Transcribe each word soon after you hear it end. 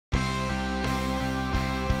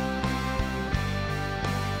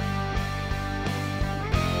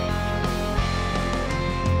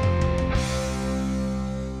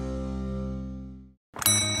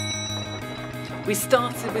We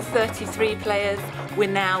started with 33 players, we're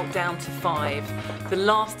now down to 5. The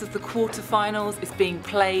last of the quarter-finals is being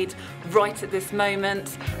played right at this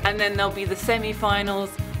moment, and then there'll be the semi-finals,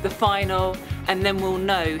 the final, and then we'll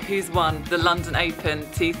know who's won the London Open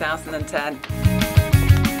 2010.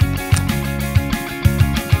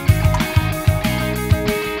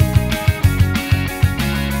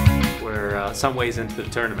 Some ways into the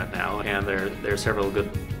tournament now, and there are several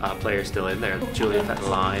good players still in there. Julia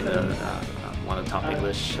Fetterlein, one of the top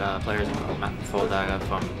English players, Matt Foldager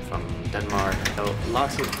from Denmark. So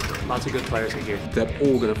lots of good players in here. They're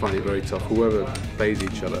all going to find it very tough. Whoever plays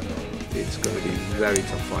each other, it's going to be a very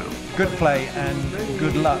tough final. Good play and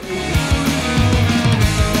good luck.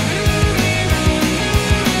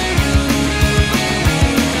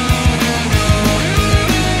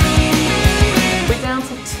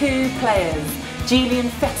 Two players, Julian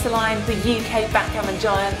Fetterlein, the UK backgammon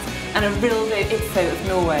giant, and Arildo Idso of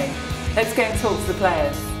Norway. Let's go and talk to the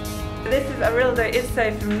players. This is Arildo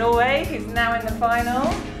Idso from Norway, who's now in the final.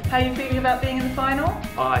 How are you feeling about being in the final?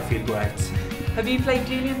 Oh, I feel great. Have you played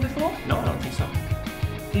Julian before? No, I don't think so.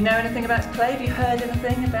 Do you know anything about his play? Have you heard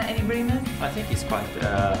anything about any rumours? I think he's quite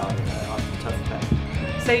on tough play.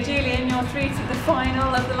 So Julian, you're through to the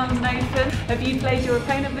final of the London Open. Have you played your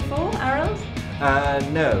opponent before, Arild?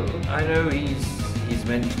 No, I know he's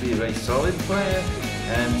meant to be a very solid player,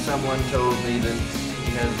 and someone told me that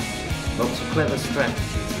he has lots of clever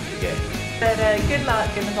strategies in the game. But good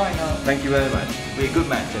luck in the final. Thank you very much. It'll be a good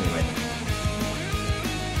match anyway.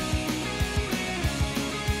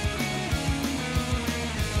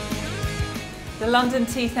 The London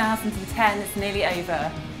 2010 is nearly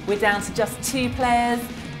over. We're down to just 2 players,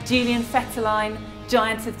 Julian Fetterlein,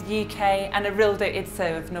 giant of the UK, and Arildo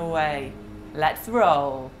Idso of Norway. Let's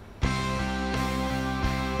roll.